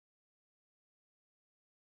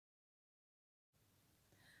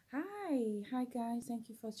Hi guys, thank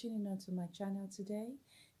you for tuning on to my channel today.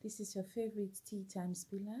 This is your favorite tea time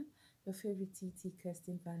spiller, your favorite TT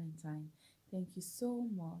Kirsten Valentine. Thank you so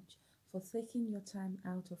much for taking your time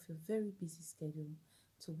out of your very busy schedule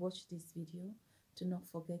to watch this video. Do not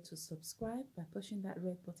forget to subscribe by pushing that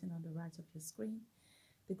red button on the right of your screen,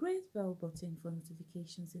 the great bell button for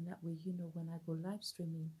notifications, in that way you know when I go live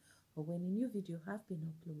streaming or when a new video have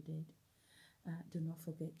been uploaded. Do not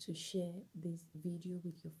forget to share this video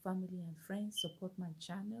with your family and friends. Support my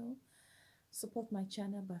channel. Support my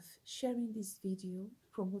channel by sharing this video,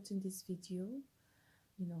 promoting this video,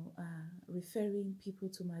 referring people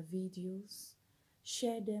to my videos.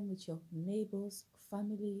 Share them with your neighbors,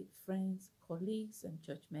 family, friends, colleagues, and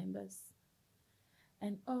church members.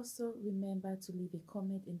 And also remember to leave a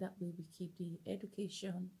comment. In that way we keep the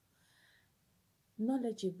education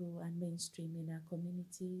knowledgeable and mainstream in our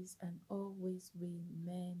communities. And always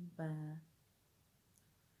remember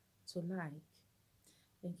to like.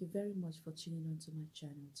 Thank you very much for tuning on to my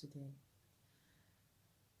channel today.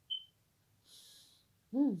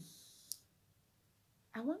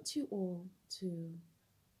 I want you all to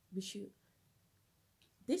wish you,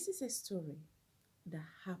 this is a story that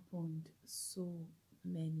happened so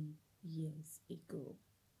many years ago,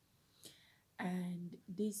 and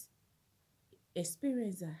this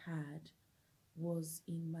experience I had was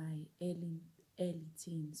in my early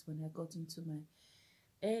teens. When I got into my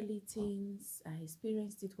early teens, I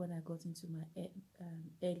experienced it when I got into my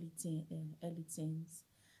early teens,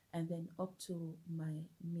 and then up to my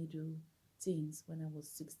middle teens when I was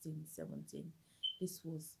 16, 17. This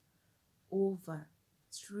was over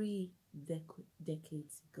 3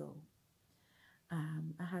 decades ago.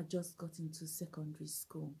 I had just got into secondary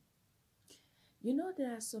school. You know,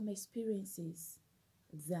 there are some experiences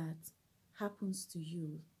that happens to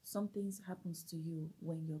you. Some things happens to you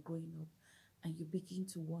when you're growing up, and you begin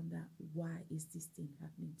to wonder, why is this thing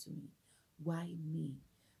happening to me? Why me?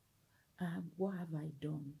 What have I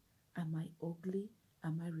done? Am I ugly?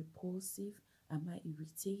 Am I repulsive? Am I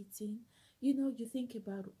irritating? You know, you think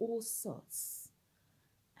about all sorts,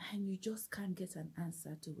 and you just can't get an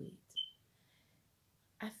answer to it.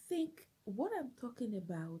 I think what I'm talking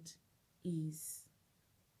about is,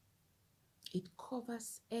 it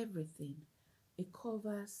covers everything. It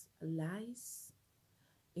covers lies.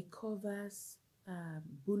 It covers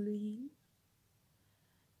bullying.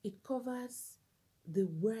 It covers the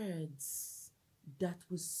words that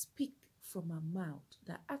we speak from our mouth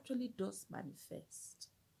that actually does manifest.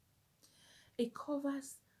 It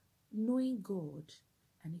covers knowing God,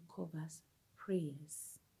 and it covers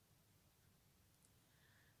prayers.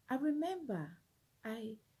 I remember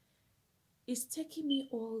it's taking me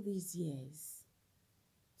all these years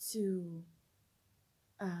to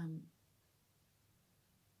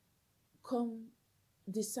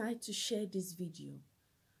decide to share this video,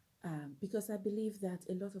 because I believe that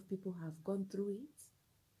a lot of people have gone through it,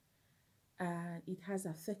 and it has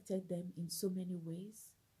affected them in so many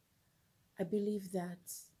ways. I believe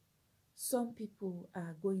that some people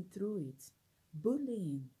are going through it.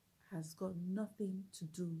 Bullying has got nothing to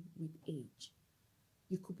do with age.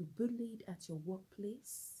 You could be bullied at your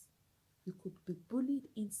workplace. You could be bullied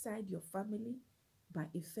inside your family by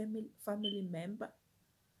a family member.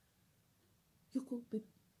 You could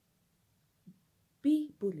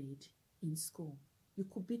be bullied in school. You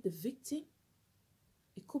could be the victim.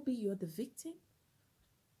 It could be you're the victim,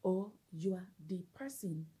 or you are the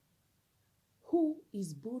person who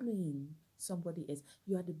is bullying somebody else.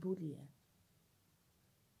 You are the bullier.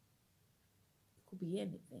 It could be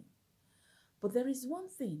anything. But there is one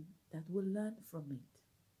thing that we'll learn from it.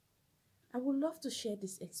 I would love to share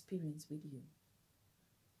this experience with you.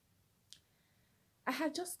 I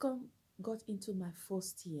had just got into my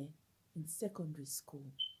first year in secondary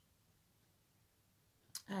school.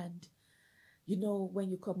 And you know,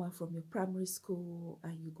 when you come out from your primary school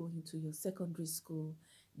and you go into your secondary school,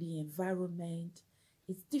 the environment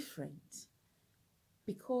is different.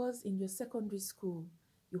 Because in your secondary school,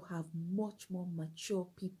 you have much more mature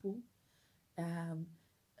people.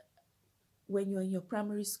 When you're in your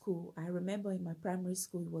primary school, I remember in my primary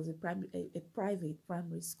school, it was a private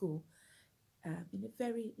primary school in a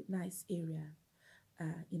very nice area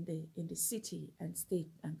in the city and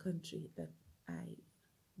state and country that I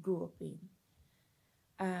grew up in.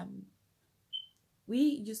 We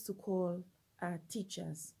used to call our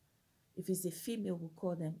teachers, if it's a female, we'll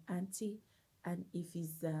call them auntie, and if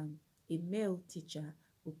it's a male teacher,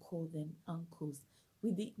 we'll call them uncles.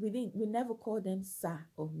 We never call them sir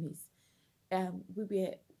or miss. We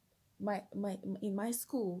were in my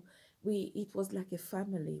school, it was like a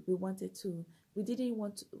family. We didn't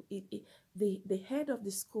want to, the head of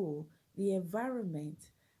the school the environment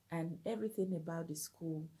and everything about the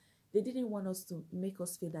school, they didn't want us to make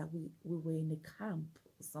us feel that we were in a camp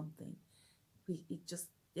or something. It just,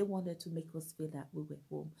 they wanted to make us feel that we were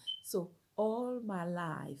home. So all my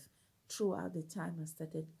life, throughout the time I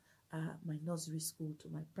started my nursery school to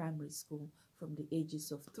my primary school, from the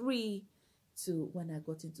ages of 3 to when I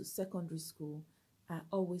got into secondary school, I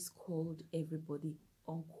always called everybody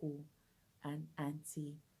uncle and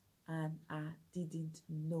auntie, and I didn't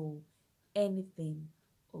know anything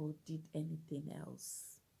or did anything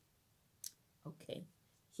else. Okay,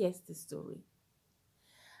 here's the story.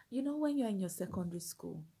 You know, when you're in your secondary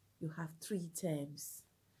school, you have 3 terms.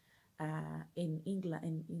 In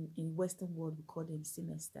England, in Western world, we call them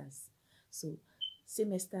semesters. So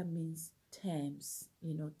semester means terms,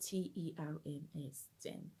 you know, TERMS,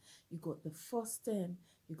 term. You got the first term,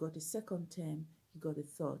 you got the second term, you got the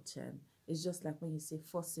third term. It's just like when you say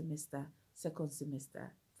first semester, second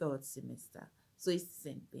semester, third semester. So it's the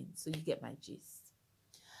same thing. So you get my gist.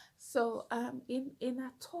 So in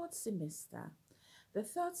our third semester, the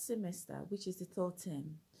third semester, which is the third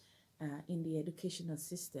term in the educational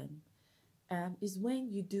system, is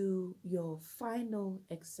when you do your final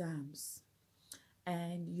exams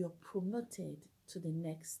and you're promoted to the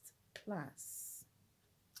next class.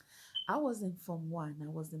 I was in Form 1. I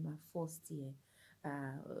was in my first year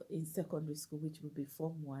in secondary school, which would be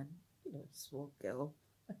Form 1, you know, small girl.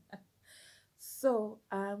 So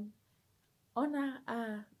on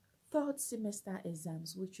our third semester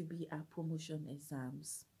exams, which will be our promotion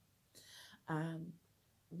exams,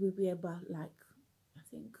 we'll be about like, I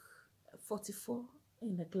think, 44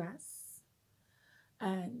 in the class.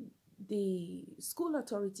 And the school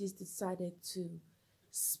authorities decided to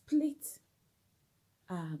split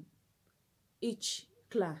each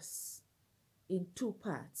class in 2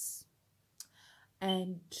 parts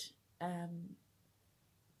and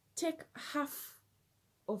take half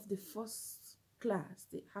of the first class,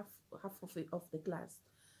 the half of the class,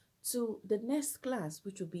 to the next class,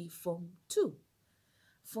 which will be Form 2.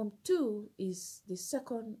 Form 2 is the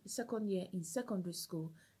second year in secondary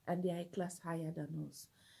school, and they are a class higher than us.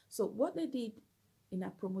 So what they did in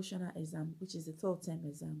our promotional exam, which is the third term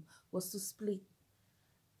exam, was to split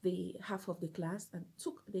the half of the class, and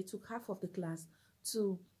they took half of the class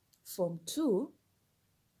to Form 2,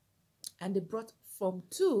 and they brought Form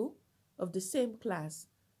 2 of the same class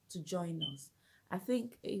to join us. I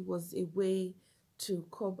think it was a way to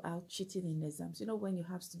curb out cheating in exams. You know, when you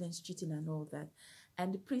have students cheating and all that.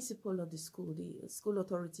 And the principal of the school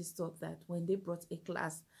authorities thought that when they brought a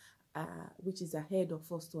class which is ahead of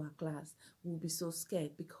us to our class, we'll be so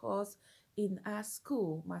scared, because in our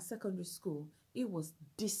school, my secondary school, it was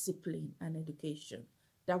discipline and education.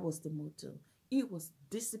 That was the motto. It was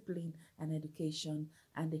discipline and education.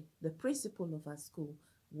 And the principal of our school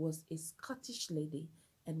was a Scottish lady,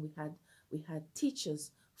 and we had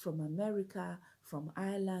teachers from America, from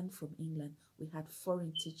Ireland, from England. We had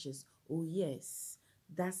foreign teachers. Oh yes,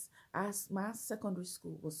 that's, as my secondary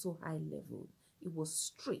school was so high level. It was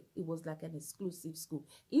strict. It was like an exclusive school.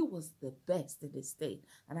 It was the best in the state.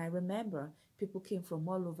 And I remember people came from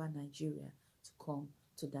all over Nigeria to come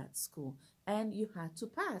to that school. And you had to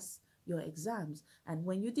pass your exams. And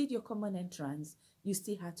when you did your common entrance, you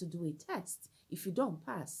still had to do a test. If you don't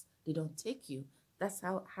pass, they don't take you. That's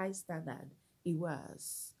how high standard it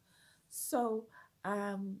was. So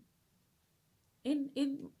in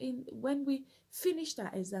when we finished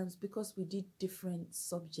our exams, because we did different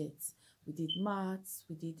subjects, we did maths,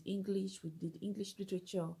 we did English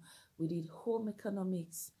literature, we did home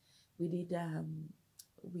economics, we did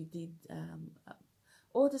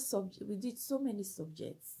all the subjects. We did so many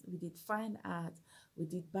subjects. We did fine art, we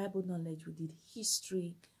did Bible knowledge, we did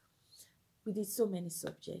history, we did so many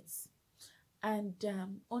subjects. And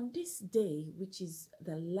on this day, which is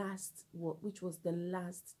the last, which was the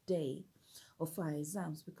last day of our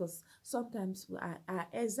exams, because sometimes our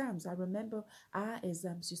exams, I remember our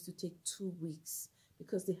exams used to take 2 weeks,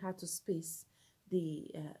 because they had to space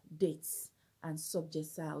the dates and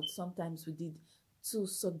subjects out. Sometimes we did 2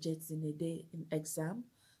 subjects in a day in exam,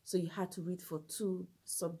 so you had to read for 2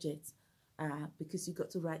 subjects because you got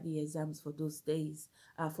to write the exams for those days,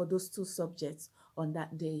 for those 2 subjects on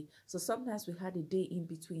that day. So sometimes we had a day in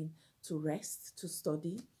between to rest, to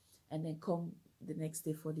study, and then come the next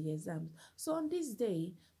day for the exams. So on this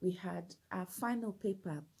day, we had our final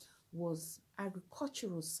paper was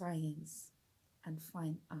agricultural science and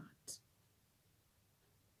fine art.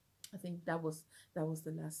 I think that was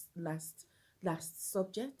the last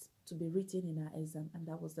subject to be written in our exam, and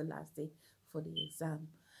that was the last day for the exam.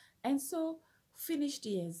 And so finished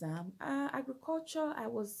the exam. Agriculture, I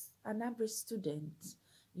was an average student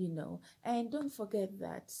you know. And don't forget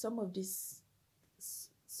that some of these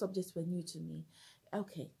subjects were new to me.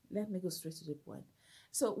 Okay, let me go straight to the point.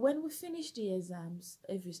 So when we finished the exams,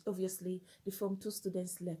 obviously the Form 2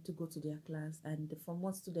 students left to go to their class, and the Form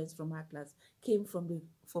 1 students from our class came from the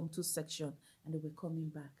Form 2 section, and they were coming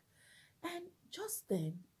back. And just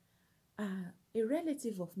then, a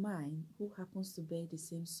relative of mine who happens to bear the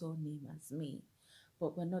same surname as me,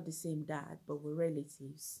 but we're not the same dad, but we're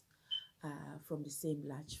relatives from the same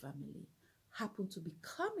large family, happened to be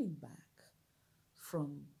coming back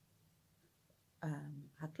from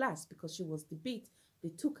her class because she was the bit they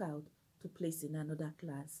took out to place in another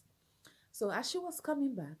class. So as she was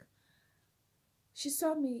coming back, she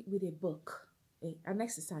saw me with a book, an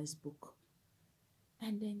exercise book.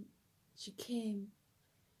 And then she came,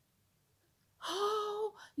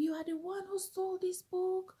 "Oh, you are the one who stole this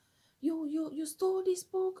book. You stole this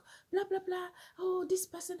book, blah blah blah. Oh, this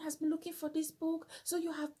person has been looking for this book. So you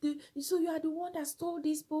are the one that stole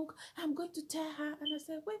this book. I'm going to tell her." And I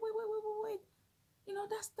said, wait. You know,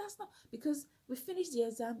 that's not, because we finished the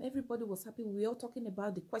exam, everybody was happy. We were all talking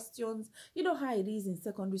about the questions. You know how it is in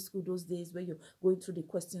secondary school those days where you're going through the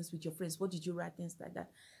questions with your friends. What did you write? Things like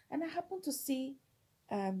that. And I happened to see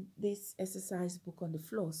this exercise book on the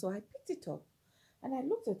floor. So I picked it up and I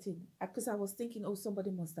looked at it because I was thinking, oh,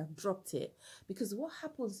 somebody must have dropped it. Because what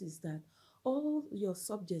happens is that all your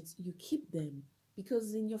subjects, you keep them,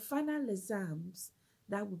 because in your final exams,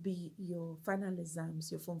 that would be your final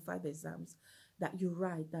exams, your Form 5 exams that you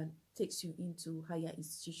write, that takes you into higher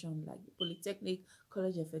institution like Polytechnic,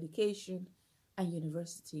 College of Education, and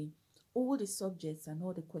university. All the subjects and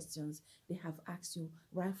all the questions they have asked you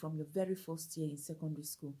right from your very first year in secondary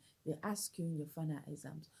school, they ask you in your final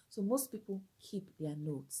exams. So most people keep their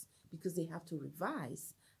notes because they have to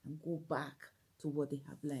revise and go back to what they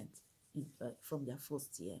have learned from their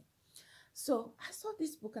first year. So I saw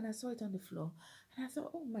this book and I saw it on the floor and I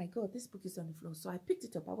thought, oh my God, this book is on the floor. So I picked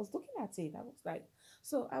it up. I was looking at it. I was like,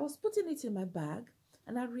 so I was putting it in my bag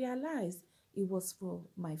and I realized it was for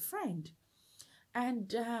my friend.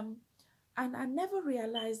 And I never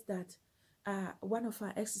realized that one of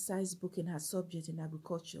her exercise book in her subject in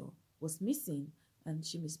agriculture was missing and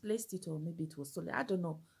she misplaced it, or maybe it was stolen. I don't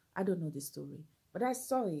know. I don't know the story. But I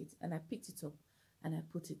saw it and I picked it up and I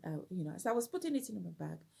put it out. You know, as I was putting it in my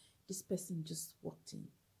bag, this person just walked in.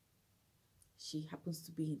 She happens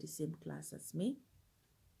to be in the same class as me.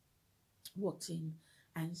 Walked in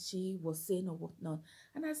and she was saying or whatnot.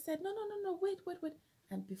 And I said, no, wait.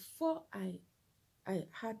 And before I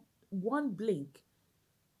had one blink,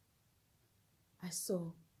 I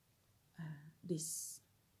saw this.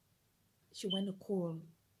 She went to call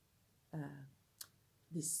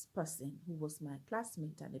this person who was my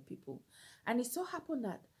classmate and the people. And it so happened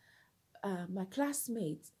that my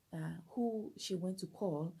classmate who she went to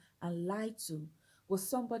call and lied to was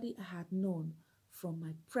somebody I had known from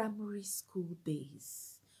my primary school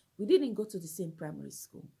days. We didn't go to the same primary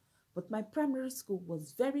school, but my primary school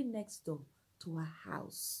was very next door to her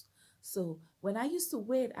house. So when I used to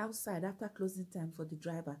wait outside after closing time for the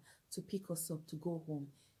driver to pick us up to go home,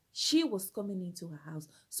 she was coming into her house.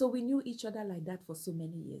 So we knew each other like that for so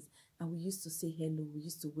many years. And we used to say hello. We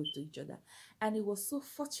used to wave to each other. And it was so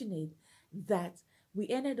fortunate that we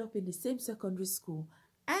ended up in the same secondary school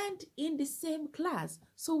and in the same class.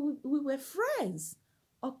 So we were friends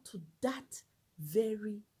up to that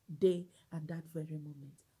very day and that very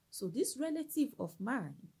moment. So this relative of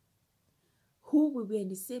mine, who we were in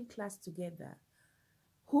the same class together,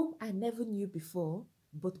 whom I never knew before,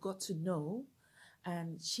 but got to know,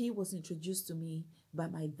 and she was introduced to me by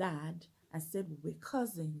my dad and said we were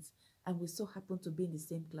cousins, and we so happened to be in the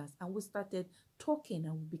same class, and we started talking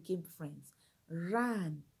and we became friends,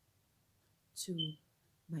 ran to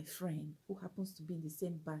my friend who happens to be in the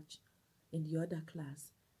same batch in the other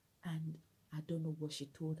class, and I don't know what she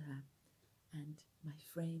told her. And my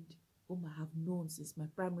friend, whom I have known since my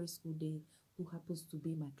primary school day, who happens to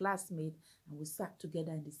be my classmate, and we sat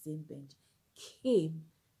together in the same bench, came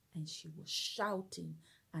and she was shouting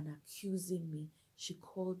and accusing me. She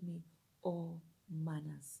called me all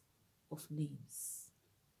manners of names,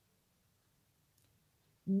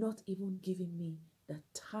 not even giving me the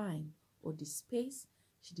time or the space.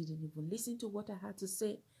 She didn't even listen to what I had to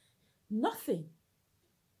say. Nothing.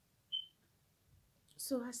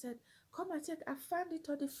 So I said, come and take, I found it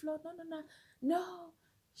on the floor. No.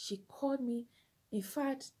 She called me. In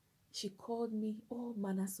fact, she called me all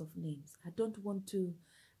manners of names. I don't want to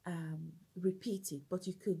repeat it, but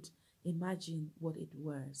you could imagine what it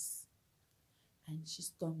was. And she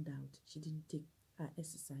stormed out. She didn't take her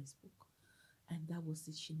exercise book. And that was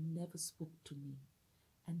it. She never spoke to me.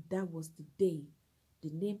 And that was the day the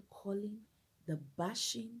name calling, the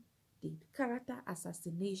bashing, the character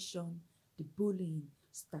assassination, the bullying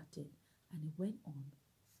started. And it went on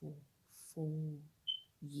for 4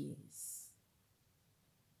 years.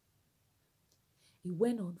 It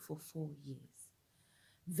went on for 4 years.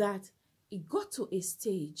 That it got to a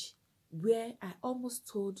stage where I almost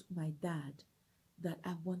told my dad that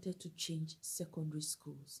I wanted to change secondary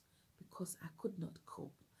schools because I could not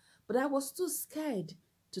cope. But I was too scared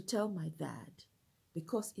to tell my dad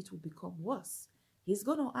because it would become worse. He's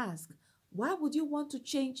going to ask, why would you want to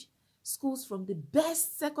change schools from the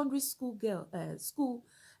best secondary school girls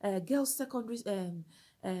secondary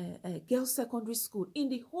school in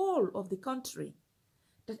the whole of the country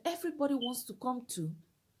that everybody wants to come to?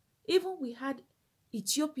 Even we had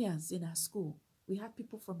Ethiopians in our school. We had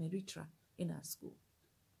people from Eritrea in our school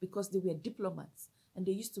because they were diplomats and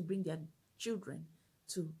they used to bring their children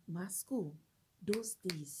to my school. Those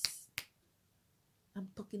days, I'm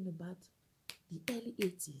talking about the early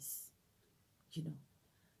 80s, you know.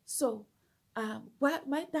 So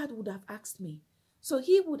my dad would have asked me. So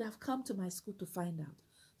he would have come to my school to find out.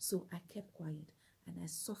 So I kept quiet and I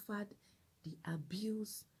suffered the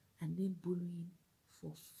abuse and then bullying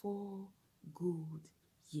for 4 good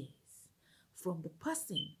years. From the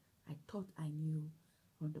person I thought I knew,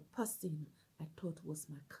 from the person I thought was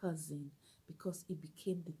my cousin, because it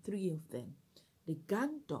became the 3 of them. They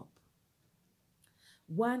ganged up.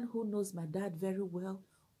 One who knows my dad very well,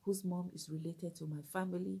 whose mom is related to my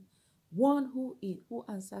family. One who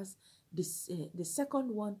answers this, the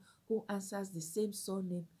second one who answers the same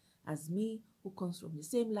surname as me, who comes from the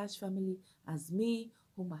same large family as me,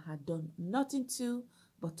 whom I had done nothing to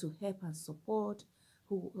but to help and support.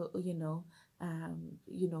 Who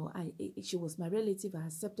she was my relative. I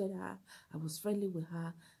accepted her. I was friendly with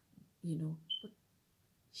her, but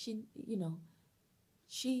she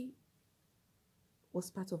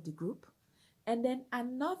was part of the group. And then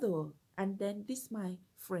this my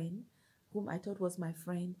friend, whom I thought was my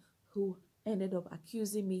friend, who ended up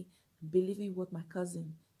accusing me, believing what my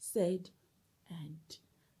cousin said, and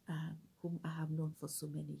whom I have known for so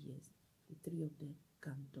many years. The 3 of them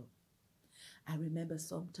ganged up. I remember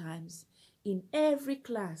sometimes in every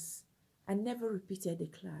class, I never repeated a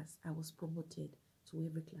class. I was promoted to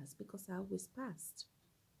every class because I always passed.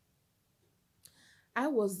 I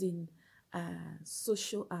was in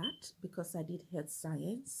social art because I did health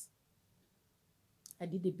science. I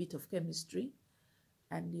did a bit of chemistry,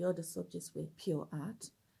 and the other subjects were pure art,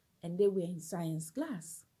 and they were in science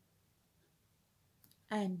class.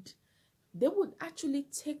 And they would actually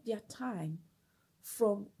take their time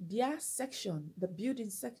from their section, the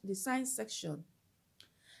science section,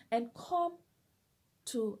 and come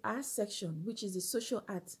to our section, which is the social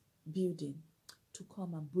art building, to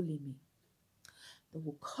come and bully me. They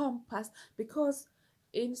will come past, because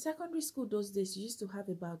in secondary school those days, you used to have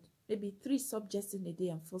about maybe 3 subjects in a day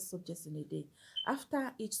and 4 subjects in a day.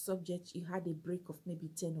 After each subject, you had a break of maybe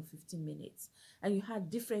 10 or 15 minutes, and you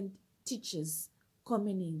had different teachers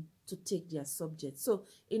coming in to take their subjects. So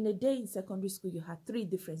in a day in secondary school, you had 3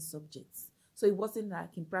 different subjects. So it wasn't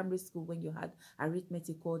like in primary school when you had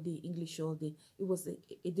arithmetic all day, English all day. It was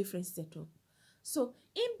a different setup. So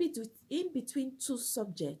in between 2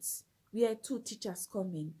 subjects, we had 2 teachers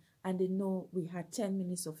coming, and they know we had 10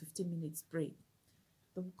 minutes or 15 minutes break.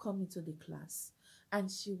 They would come into the class,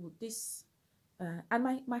 and she would and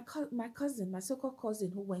my cousin, my so-called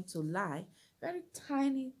cousin, who went to lie, very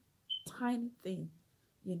tiny thing,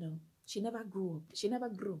 she never grew up. She never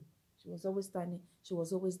grew. She was always tiny. She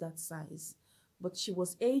was always that size, but she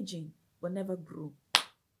was aging but never grew.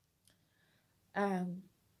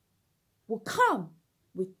 Will come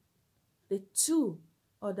with the 2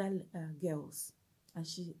 other girls, and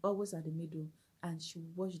she always at the middle, and she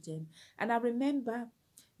watched them. And I remember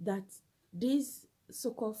that this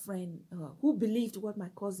so-called friend who believed what my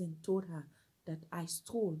cousin told her, that I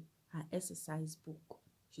stole her exercise book.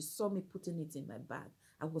 She saw me putting it in my bag.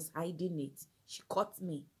 I was hiding it. She caught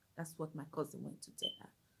me. That's what my cousin went to tell her.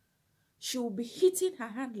 She will be hitting her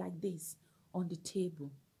hand like this on the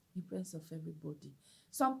table in presence of everybody.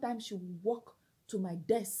 Sometimes she will walk to my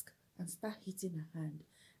desk and start hitting her hand.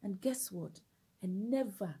 And guess what? I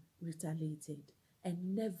never retaliated. I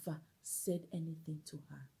never said anything to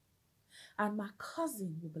her. And my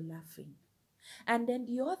cousin will be laughing. And then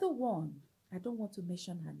the other one, I don't want to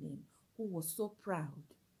mention her name, who was so proud,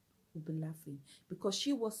 will be laughing, because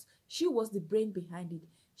she was the brain behind it.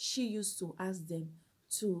 She used to ask them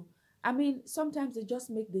to, sometimes they just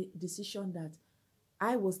make the decision that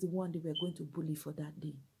I was the one they were going to bully for that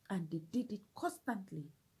day. And they did it constantly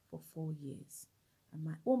for 4 years. And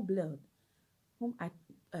my own blood whom I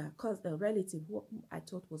caused a relative whom I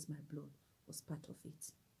thought was my blood was part of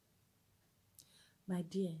it. My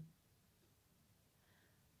dear,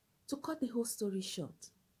 to cut the whole story short,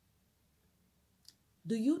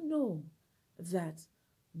 do you know that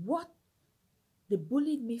what they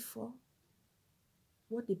bullied me for,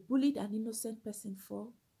 what they bullied an innocent person for,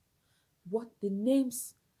 what the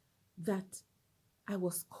names that I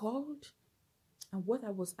was called and what I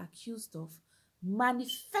was accused of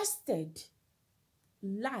manifested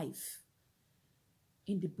life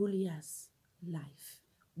in the bullier's life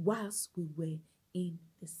whilst we were in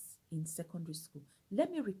secondary school.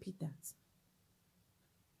 Let me repeat that.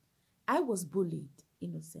 I was bullied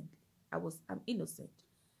innocently. I'm innocent.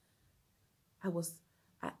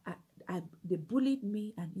 They bullied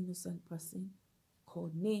me, an innocent person,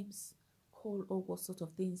 called names, called all sorts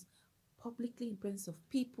of things, publicly in presence of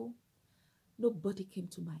people. Nobody came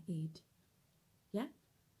to my aid. Yeah?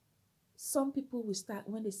 Some people will start,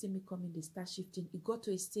 when they see me coming, they start shifting. It got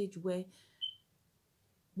to a stage where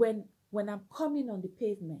when I'm coming on the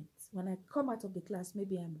pavement, when I come out of the class,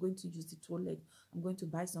 maybe I'm going to use the toilet, I'm going to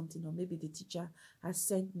buy something, or maybe the teacher has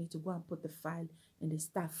sent me to go and put the file in the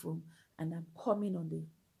staff room, and I'm coming on the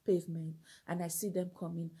pavement, and I see them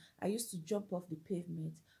coming. I used to jump off the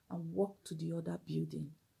pavement and walk to the other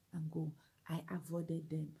building and go. I avoided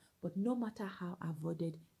them. But no matter how I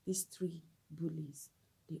avoided these three bullies,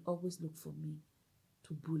 they always look for me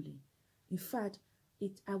to bully. In fact,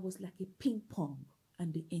 I was like a ping pong,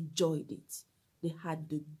 and they enjoyed it. They had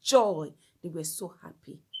the joy. They were so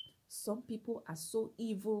happy. Some people are so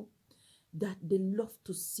evil that they love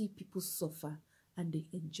to see people suffer, and they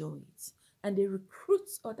enjoy it. And they recruit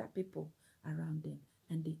other people around them,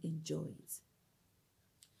 and they enjoy it.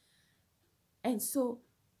 And so,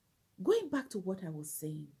 going back to what I was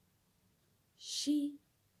saying,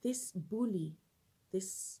 this bully,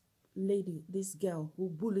 this lady, this girl who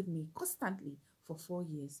bullied me constantly for 4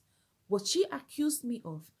 years, what she accused me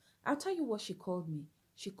of, I'll tell you what she called me.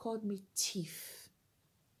 She called me thief.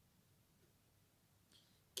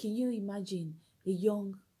 Can you imagine a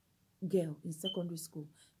young girl in secondary school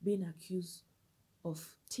being accused of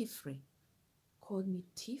thievery? Called me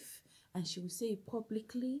thief, and she would say it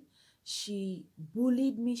publicly. She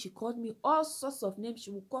bullied me. She called me all sorts of names.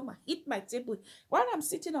 She would come and hit my table while I'm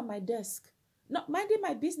sitting on my desk, not minding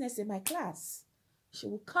my business in my class. She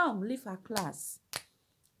would come, leave her class,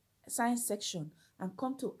 science section, and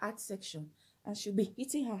come to art section, and she'll be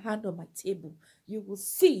hitting her hand on my table. You will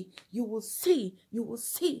see, you will see, you will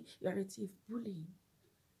see. You're a thief, bullying.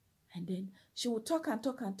 And then she would talk and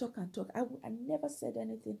talk and talk and talk. I never said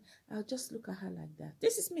anything. I'll just look at her like that.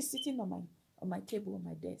 This is me sitting on my table, on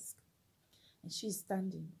my desk. And she's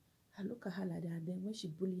standing. I look at her like that. And then when she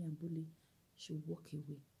bully, she'll walk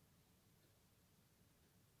away.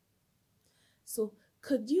 So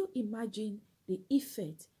could you imagine the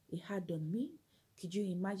effect it had on me? Could you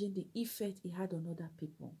imagine the effect it had on other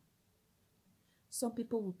people? Some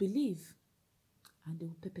people will believe and they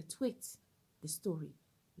will perpetuate the story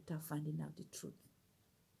without finding out the truth.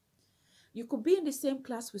 You could be in the same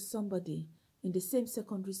class with somebody in the same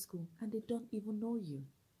secondary school and they don't even know you.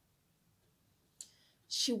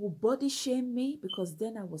 She will body shame me because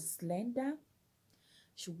then I was slender.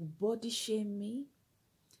 She will body shame me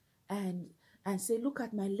and say, look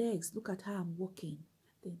at my legs, look at how I'm walking.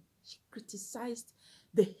 Then she criticized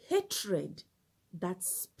the hatred that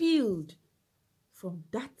spilled from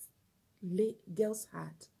that girl's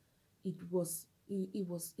heart. It was,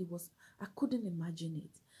 I couldn't imagine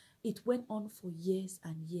it. It went on for years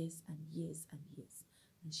and years and years and years.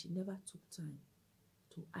 And she never took time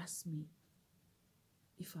to ask me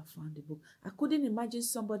if I found the book. I couldn't imagine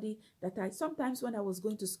somebody that sometimes when I was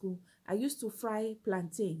going to school, I used to fry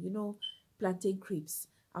plantain, plantain crisps.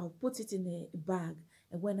 I'll put it in a bag.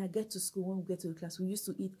 And when I get to school, when we get to the class, we used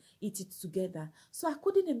to eat it together. So I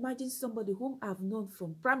couldn't imagine somebody whom I've known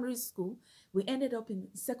from primary school. We ended up in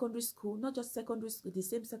secondary school, not just secondary school, the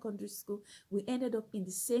same secondary school. We ended up in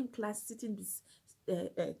the same class, sitting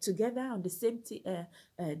together on the same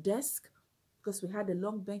desk, because we had a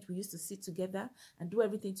long bench. We used to sit together and do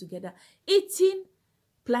everything together, eating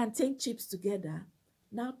plantain chips together.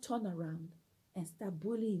 Now turn around and start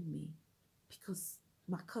bullying me because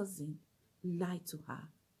my cousin lied to her.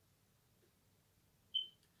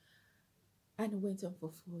 And it went on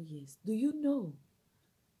for 4 years. Do you know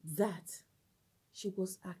that she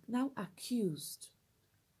was now accused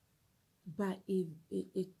by a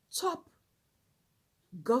top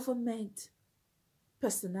government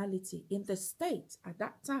personality in the state at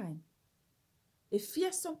that time, a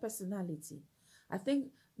fearsome personality. I think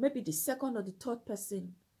maybe the second or the third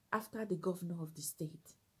person after the governor of the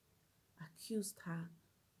state, accused her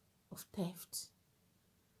of theft.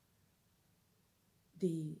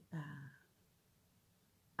 The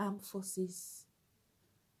armed forces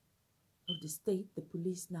of the state, the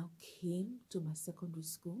police now came to my secondary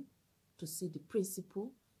school to see the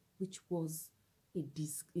principal, which was a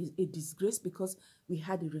disgrace because we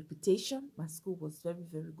had a reputation. My school was very,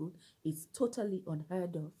 very good. It's totally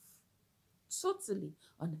unheard of. Totally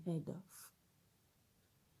unheard of.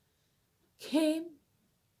 Came,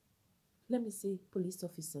 let me say police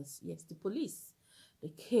officers. Yes, the police. They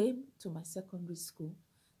came to my secondary school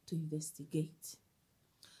to investigate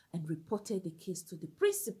and reported the case to the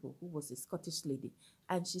principal, who was a Scottish lady.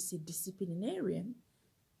 And she's a disciplinarian,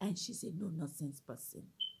 and she's a no-nonsense person.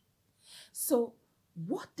 So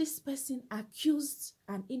what this person accused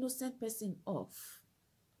an innocent person of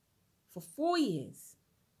for 4 years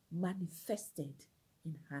manifested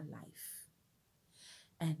in her life.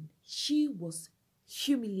 And she was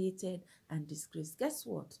humiliated and disgraced. Guess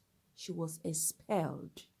what? She was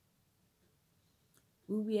expelled.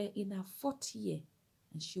 We were in our 4th year,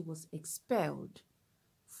 and she was expelled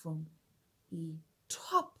from a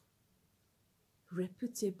top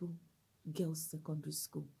reputable girls' secondary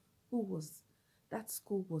school. That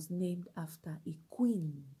school was named after a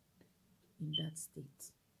queen in that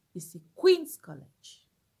state. It's a Queen's College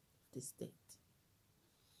of the state.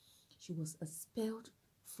 She was expelled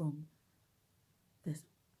from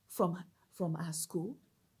our school.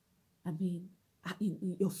 I mean,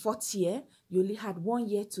 in your 4th year, you only had 1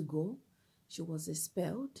 year to go. She was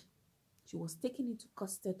expelled. She was taken into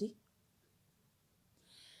custody.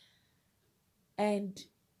 And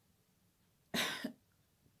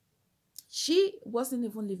she wasn't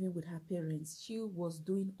even living with her parents. She was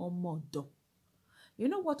doing omodo. You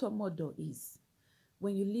know what omodo is?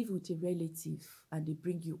 When you live with a relative and they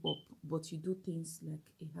bring you up, but you do things like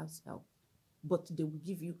a house help, but they will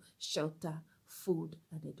give you shelter, food,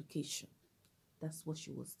 and education. That's what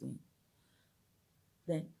she was doing.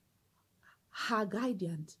 Then her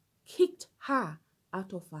guardian kicked her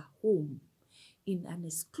out of her home in an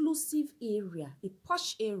exclusive area, a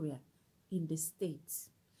posh area in the States.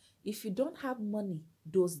 If you don't have money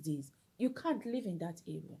those days, you can't live in that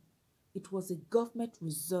area. It was a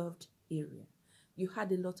government-reserved area. You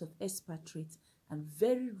had a lot of expatriates and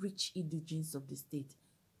very rich indigenes of the state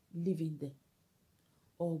living there,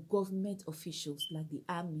 or government officials like the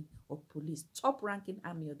army or police, top-ranking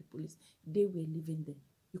army or the police. They were living there.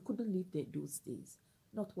 You couldn't live there those days.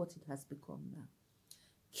 Not what it has become now.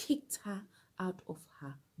 Kicked her out of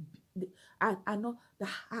her. I know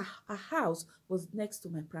her house was next to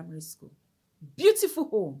my primary school. Beautiful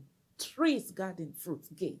home, trees, garden, fruit,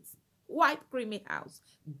 gates, white creamy house.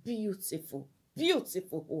 Beautiful,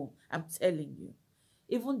 beautiful home. I'm telling you.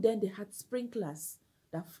 Even then, they had sprinklers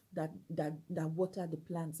that water the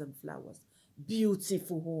plants and flowers.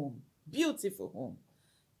 Beautiful home, beautiful home.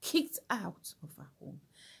 Kicked out of her home.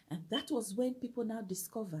 And that was when people now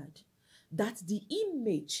discovered that the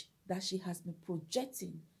image that she has been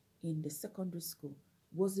projecting in the secondary school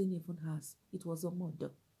wasn't even hers. It was her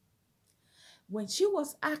mother. When she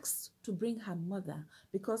was asked to bring her mother,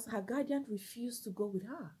 because her guardian refused to go with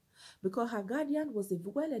her, because her guardian was a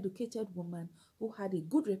well-educated woman who had a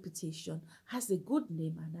good reputation, has a good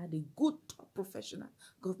name, and had a good top professional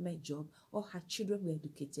government job. All her children were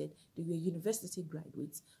educated. They were university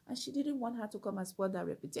graduates. And she didn't want her to come and spoil that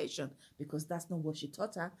reputation because that's not what she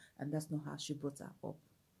taught her and that's not how she brought her up.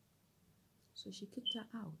 So she kicked her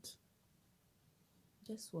out.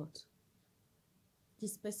 Guess what?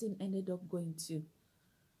 This person ended up going to,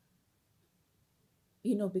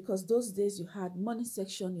 because those days you had morning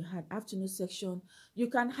section, you had afternoon section. You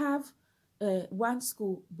can have one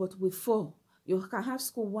school, but with 4. You can have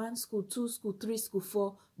school 1, school 2, school 3, school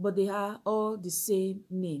 4, but they are all the same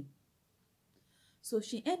name. So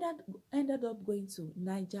she ended up going to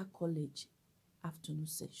Niger College afternoon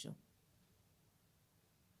section.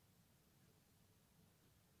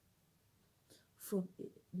 From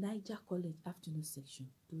Niger College afternoon section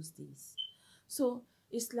those days. So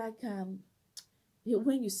it's like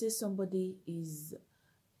when you say somebody is,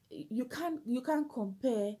 you can't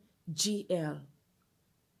compare GL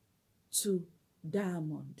to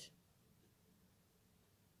Diamond.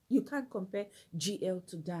 You can't compare GL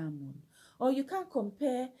to Diamond. Or you can't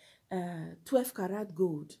compare 12 karat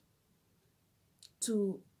gold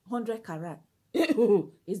to 100 karat.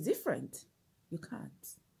 It's different. You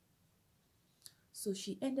can't. So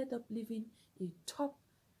she ended up leaving a top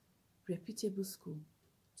reputable school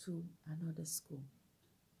to another school.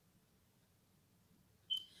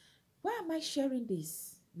 Why am I sharing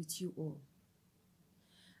this with you all?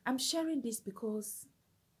 I'm sharing this because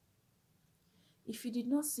If you did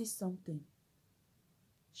not see something,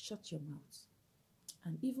 shut your mouth.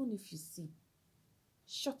 And even if you see,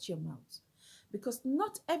 shut your mouth. Because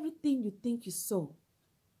not everything you think you saw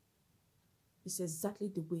is exactly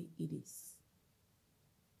the way it is.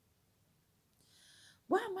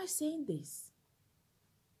 Why am I saying this?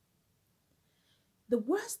 The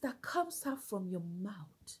words that comes out from your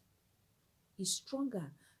mouth is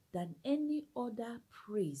stronger than any other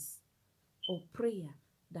praise or prayer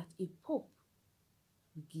that a pope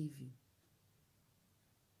will give you.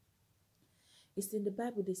 It's in the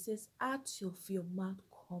Bible that says, out of your mouth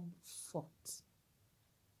come forth.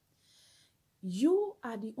 You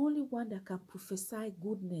are the only one that can prophesy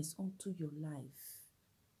goodness unto your life.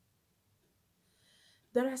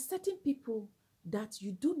 There are certain people that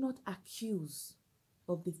you do not accuse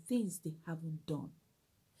of the things they haven't done.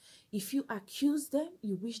 If you accuse them,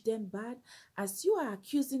 you wish them bad. As you are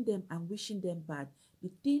accusing them and wishing them bad, the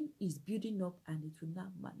thing is building up and it will now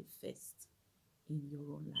manifest in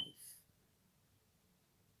your own life.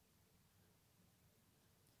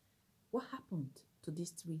 What happened to these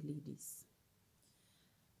three ladies?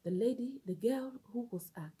 The girl who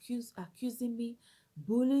was accusing me,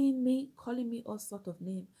 bullying me, calling me all sorts of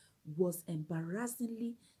names, was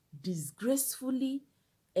embarrassingly, disgracefully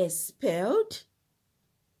expelled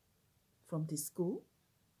from the school.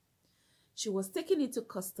 She was taken into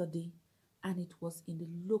custody and it was in the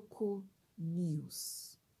local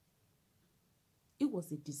news. It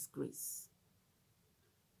was a disgrace.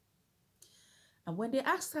 And when they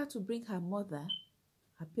asked her to bring her mother,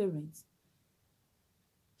 her parents,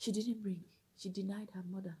 she didn't bring. She denied her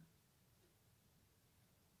mother.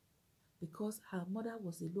 Because her mother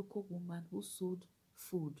was a local woman who sold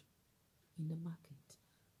food in the market,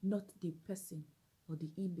 not the person or the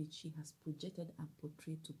image she has projected and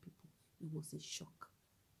portrayed to people. It was a shock.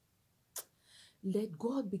 Let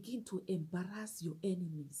God begin to embarrass your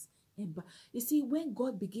enemies. You see, when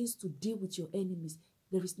God begins to deal with your enemies,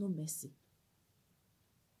 there is no mercy.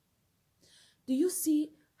 Do you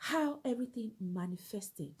see how everything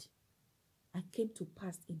manifested and came to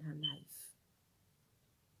pass in her life?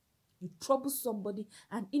 You trouble somebody,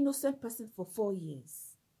 an innocent person, for 4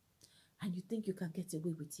 years, and you think you can get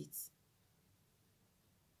away with it.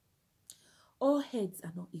 All heads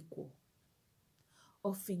are not equal.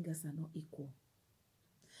 All fingers are not equal.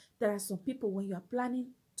 There are some people, when you are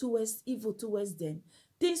planning towards evil towards them,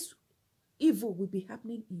 this evil will be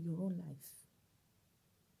happening in your own life.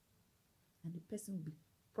 And the person will be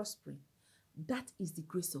prospering. That is the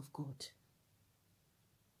grace of God.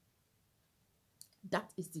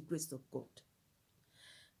 That is the grace of God.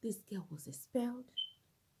 This girl was expelled.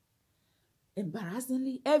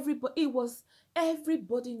 Embarrassingly, everybody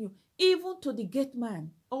knew. Even to the gate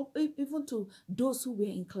man, or even to those who were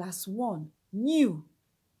in class 1, knew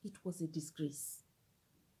it was a disgrace.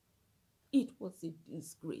 It was a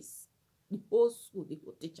disgrace. The whole school, the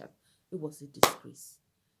whole teachers, it was a disgrace.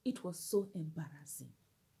 It was so embarrassing.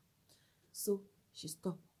 So she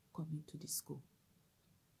stopped coming to the school.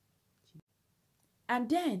 And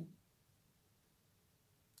then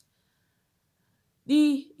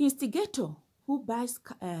the instigator who buys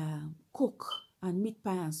Coke and meat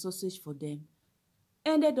pie and sausage for them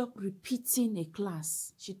ended up repeating a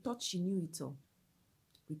class. She thought she knew it all.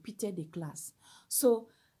 Repeated the class. So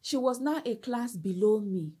she was now a class below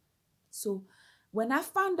me. So when I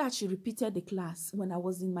found out she repeated the class, when I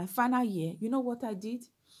was in my final year, you know what I did?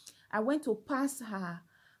 I went to pass her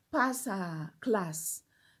class, her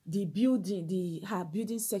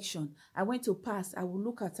building section. I went to pass. I would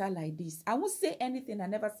look at her like this. I won't say anything. I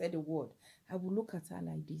never said a word. I would look at her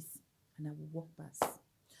like this and I would walk past.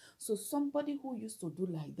 So somebody who used to do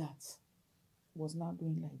like that was now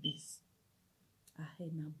doing like this. Her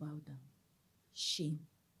head now bowed down. Shame.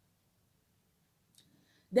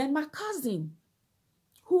 Then my cousin,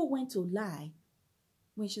 who went to lie,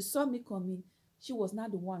 when she saw me coming, she was now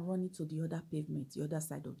the one running to the other pavement, the other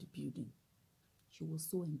side of the building. She was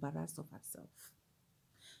so embarrassed of herself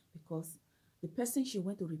because the person she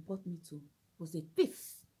went to report me to was a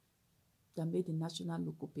thief that made the national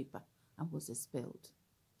local paper and was expelled.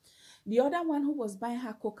 The other one who was buying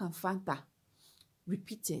her Coke and Fanta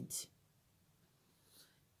repeated.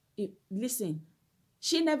 Listen,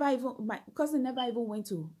 my cousin never even went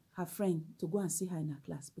to her friend to go and see her in her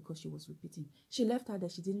class because she was repeating. She left her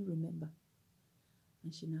that she didn't remember.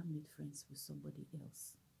 And she now made friends with somebody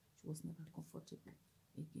else. She was never comfortable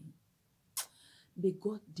again. May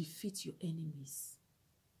God defeat your enemies.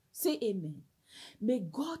 Say amen. May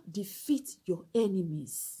God defeat your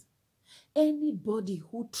enemies. Anybody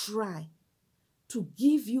who try to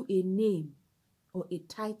give you a name or a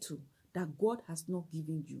title that God has not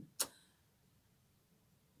given you,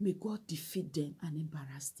 may God defeat them and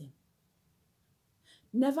embarrass them.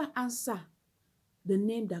 Never answer the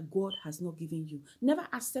name that God has not given you. Never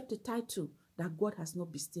accept a title that God has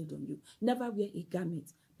not bestowed on you. Never wear a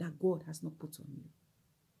garment that God has not put on you.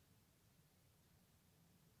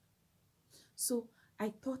 So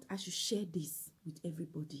I thought I should share this with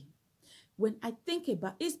everybody. When I think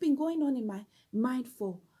about it, it's been going on in my mind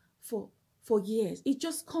for years. It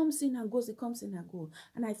just comes in and goes, it comes in and goes.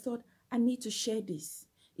 And I thought I need to share this.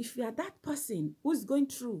 If you are that person who's going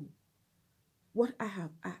through what I've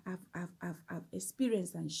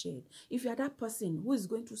experienced and shared, if you are that person who is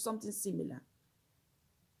going through something similar,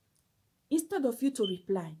 instead of you to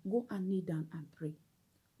reply, go and kneel down and pray.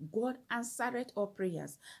 God answered all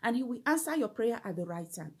prayers, and he will answer your prayer at the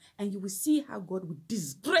right time, and you will see how God will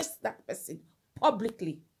disgrace that person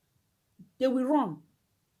publicly. They will run.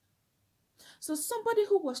 So somebody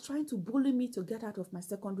who was trying to bully me to get out of my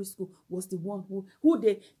secondary school was the one who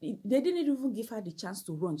they didn't even give her the chance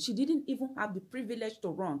to run. She didn't even have the privilege to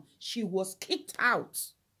run. She was kicked out.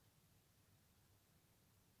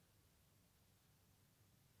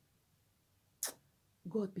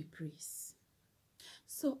 God be praised.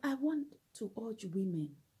 So I want to urge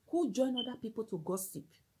women who join other people to gossip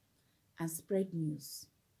and spread news.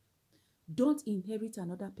 Don't inherit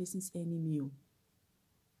another person's enemy.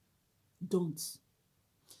 Don't.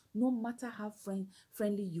 No matter how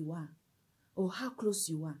friendly you are or how close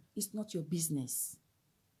you are, it's not your business.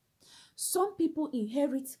 Some people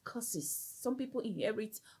inherit curses. Some people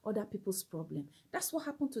inherit other people's problem. That's what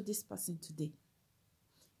happened to this person today.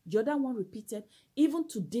 The other one repeated, even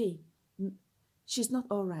today, she's not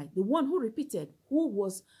all right. The one who repeated, who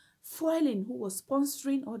was foiling, who was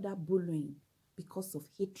sponsoring other bullying because of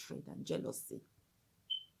hatred and jealousy,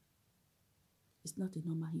 is not a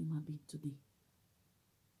normal human being today.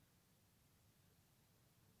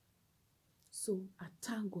 So I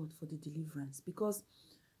thank God for the deliverance, because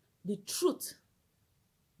the truth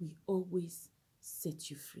will always set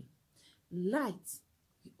you free. Light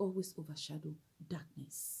will always overshadow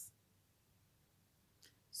darkness.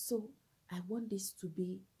 So I want this to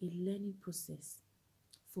be a learning process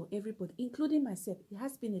for everybody, including myself. It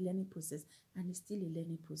has been a learning process, and it's still a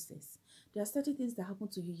learning process. There are certain things that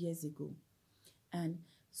happened to you years ago, and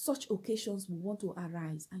such occasions will want to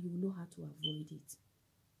arise, and you will know how to avoid it.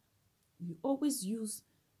 You always use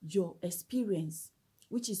your experience,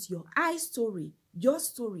 which is your story,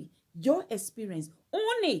 your experience.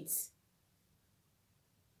 Own it.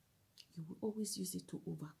 You will always use it to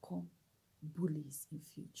overcome bullies in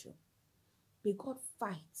future. May God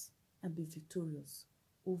fight and be victorious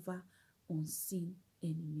over unseen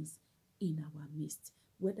enemies in our midst,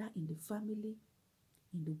 whether in the family,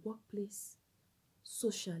 in the workplace,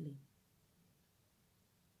 socially.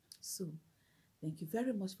 So, thank you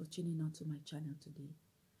very much for tuning on to my channel today.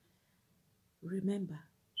 Remember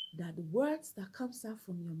that the words that comes out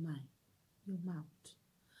from your mind, your mouth,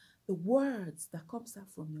 the words that comes out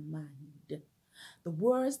from your mind, the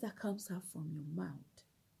words that comes out from your mouth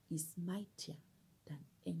is mightier than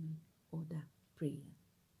any other prayer.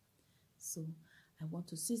 So I want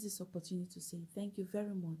to seize this opportunity to say thank you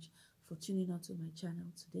very much for tuning on to my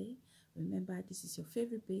channel today. Remember, this is your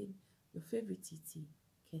favorite babe, your favorite TT,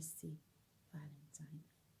 Kirsty Valentine.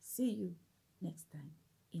 See you next time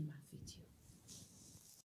in my video.